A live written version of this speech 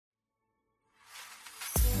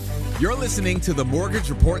You're listening to the Mortgage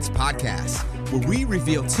Reports Podcast, where we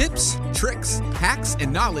reveal tips, tricks, hacks,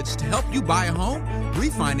 and knowledge to help you buy a home,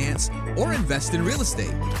 refinance, or invest in real estate.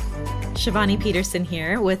 Shivani Peterson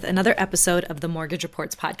here with another episode of the Mortgage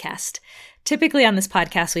Reports Podcast. Typically on this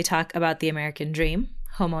podcast, we talk about the American dream,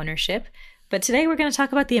 home ownership, but today we're going to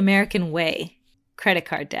talk about the American way, credit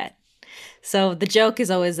card debt. So the joke is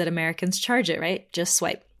always that Americans charge it, right? Just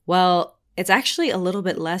swipe. Well, it's actually a little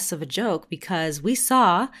bit less of a joke because we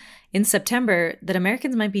saw in September that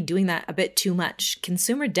Americans might be doing that a bit too much.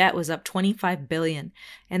 Consumer debt was up $25 billion,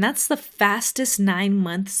 and that's the fastest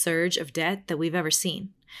 9-month surge of debt that we've ever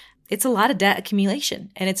seen. It's a lot of debt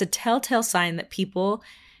accumulation, and it's a telltale sign that people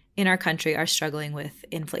in our country are struggling with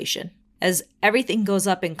inflation. As everything goes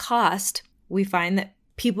up in cost, we find that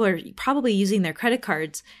people are probably using their credit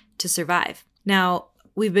cards to survive. Now,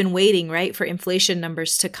 we've been waiting, right, for inflation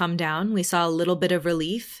numbers to come down. We saw a little bit of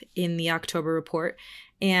relief in the October report,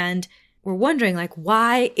 and we're wondering,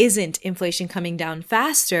 why isn't inflation coming down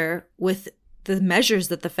faster with the measures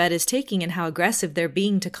that the Fed is taking and how aggressive they're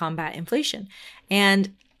being to combat inflation?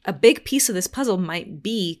 And a big piece of this puzzle might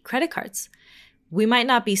be credit cards. We might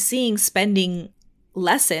not be seeing spending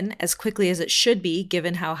lessen as quickly as it should be,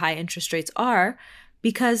 given how high interest rates are,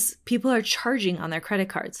 because people are charging on their credit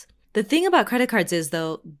cards. The thing about credit cards is,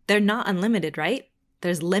 though, they're not unlimited, right?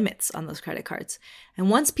 There's limits on those credit cards. And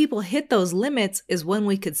once people hit those limits is when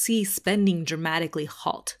we could see spending dramatically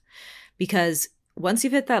halt. Because once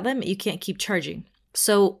you've hit that limit, you can't keep charging.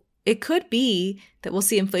 So it could be that we'll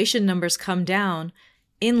see inflation numbers come down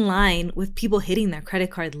in line with people hitting their credit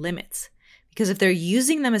card limits. Because if they're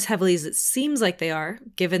using them as heavily as it seems like they are,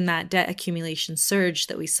 given that debt accumulation surge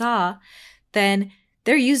that we saw, then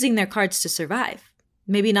they're using their cards to survive.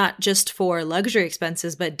 Maybe not just for luxury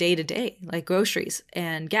expenses, but day to day, like groceries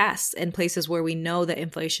and gas and places where we know that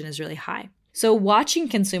inflation is really high. So watching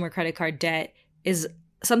consumer credit card debt is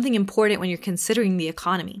something important when you're considering the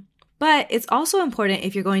economy. But it's also important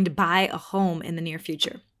if you're going to buy a home in the near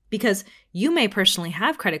future, because you may personally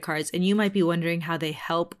have credit cards and you might be wondering how they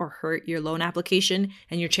help or hurt your loan application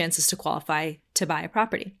and your chances to qualify to buy a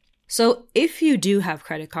property. So if you do have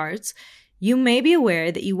credit cards, you may be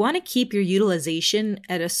aware that you want to keep your utilization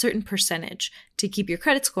at a certain percentage to keep your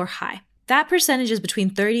credit score high. That percentage is between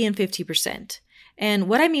 30 and 50%. And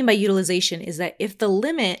what I mean by utilization is that if the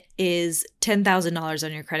limit is $10,000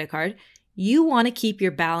 on your credit card, you want to keep your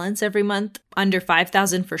balance every month under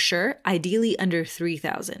 $5,000 for sure, ideally under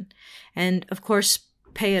 $3,000. And of course,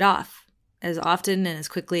 pay it off as often and as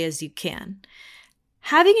quickly as you can.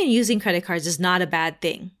 Having and using credit cards is not a bad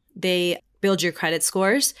thing. They build your credit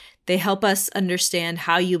scores. They help us understand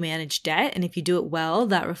how you manage debt. And if you do it well,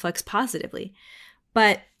 that reflects positively.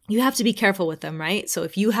 But you have to be careful with them, right? So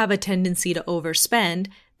if you have a tendency to overspend,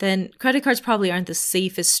 then credit cards probably aren't the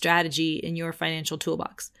safest strategy in your financial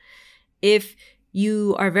toolbox. If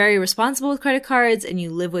you are very responsible with credit cards and you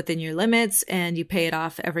live within your limits and you pay it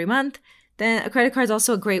off every month, then a credit card is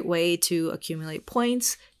also a great way to accumulate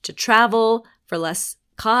points, to travel for less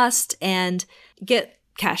cost, and get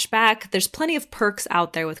cash back. There's plenty of perks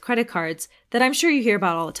out there with credit cards that I'm sure you hear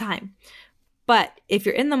about all the time. But if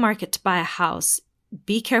you're in the market to buy a house,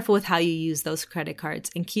 be careful with how you use those credit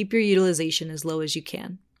cards and keep your utilization as low as you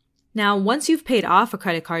can. Now, once you've paid off a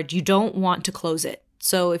credit card, you don't want to close it.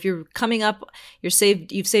 So if you're coming up, you've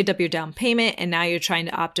saved up your down payment and now you're trying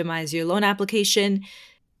to optimize your loan application,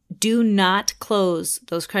 do not close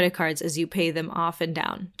those credit cards as you pay them off and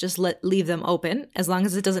down. Just leave them open as long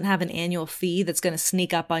as it doesn't have an annual fee that's going to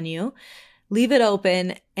sneak up on you. Leave it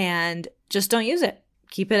open and just don't use it.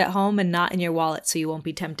 Keep it at home and not in your wallet so you won't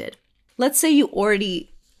be tempted. Let's say you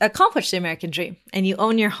already accomplished the American dream and you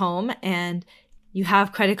own your home and you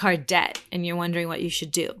have credit card debt and you're wondering what you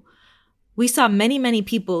should do. We saw many, many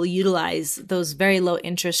people utilize those very low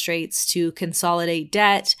interest rates to consolidate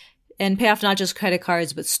debt and pay off not just credit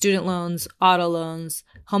cards, but student loans, auto loans,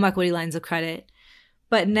 home equity lines of credit.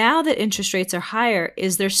 But now that interest rates are higher,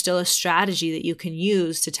 is there still a strategy that you can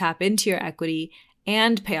use to tap into your equity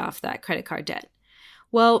and pay off that credit card debt?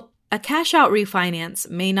 Well, a cash out refinance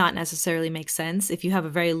may not necessarily make sense if you have a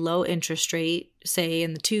very low interest rate, say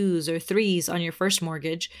in the 2s or 3s on your first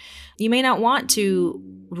mortgage. You may not want to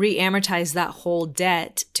re-amortize that whole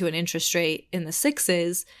debt to an interest rate in the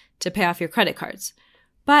 6s to pay off your credit cards.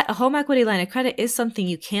 But a home equity line of credit is something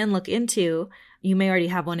you can look into. You may already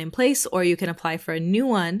have one in place or you can apply for a new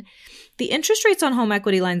one. The interest rates on home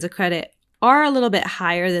equity lines of credit are a little bit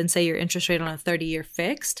higher than, say, your interest rate on a 30-year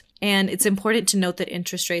fixed. And it's important to note that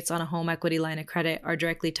interest rates on a home equity line of credit are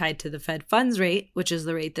directly tied to the Fed funds rate, which is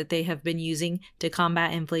the rate that they have been using to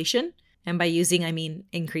combat inflation. And by using, I mean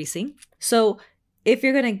increasing. So if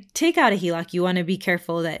you're going to take out a HELOC, you want to be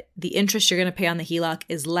careful that the interest you're going to pay on the HELOC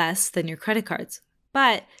is less than your credit cards.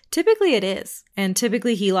 But typically it is. And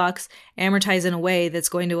typically HELOCs amortize in a way that's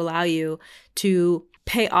going to allow you to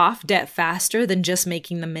pay off debt faster than just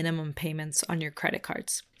making the minimum payments on your credit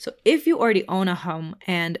cards. So if you already own a home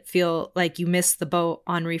and feel like you missed the boat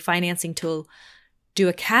on refinancing to do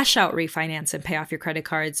a cash out refinance and pay off your credit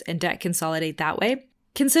cards and debt consolidate that way,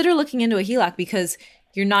 consider looking into a HELOC because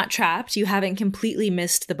you're not trapped. You haven't completely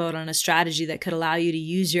missed the boat on a strategy that could allow you to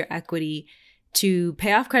use your equity to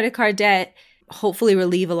pay off credit card debt, hopefully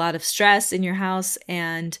relieve a lot of stress in your house,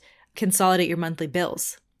 and consolidate your monthly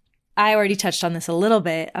bills. I already touched on this a little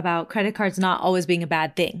bit about credit cards not always being a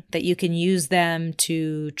bad thing, that you can use them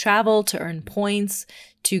to travel, to earn points,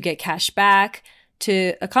 to get cash back,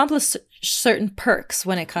 to accomplish certain perks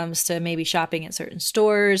when it comes to maybe shopping at certain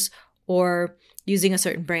stores or using a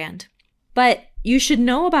certain brand. But you should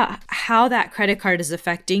know about how that credit card is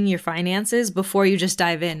affecting your finances before you just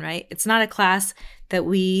dive in, right? It's not a class that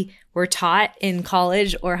we were taught in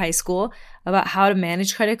college or high school about how to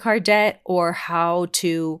manage credit card debt or how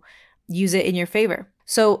to use it in your favor.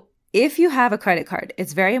 So if you have a credit card,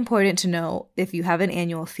 it's very important to know if you have an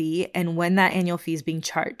annual fee and when that annual fee is being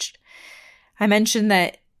charged. I mentioned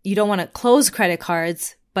that you don't want to close credit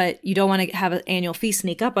cards, but you don't want to have an annual fee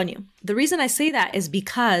sneak up on you. The reason I say that is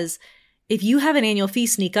because if you have an annual fee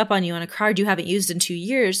sneak up on you on a card you haven't used in 2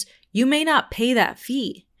 years, you may not pay that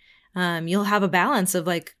fee. You'll have a balance of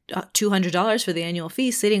like $200 for the annual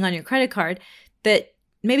fee sitting on your credit card that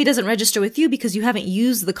maybe doesn't register with you because you haven't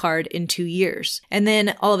used the card in 2 years. And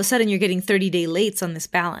then all of a sudden you're getting 30-day lates on this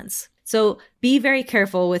balance. So be very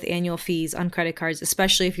careful with annual fees on credit cards,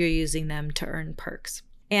 especially if you're using them to earn perks.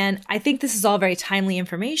 And I think this is all very timely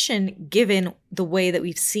information given the way that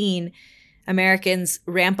we've seen Americans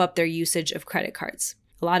ramp up their usage of credit cards.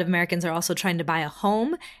 A lot of Americans are also trying to buy a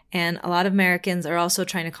home, and a lot of Americans are also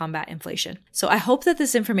trying to combat inflation. So I hope that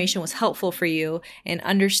this information was helpful for you in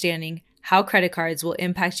understanding how credit cards will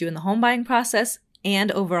impact you in the home buying process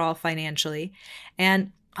and overall financially,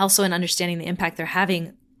 and also in understanding the impact they're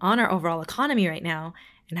having on our overall economy right now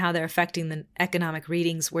and how they're affecting the economic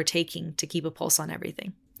readings we're taking to keep a pulse on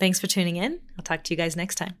everything. Thanks for tuning in. I'll talk to you guys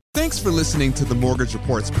next time. Thanks for listening to the Mortgage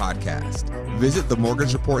Reports podcast. Visit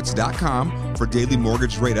themortgagereports.com for daily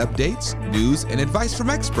mortgage rate updates, news, and advice from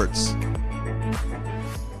experts.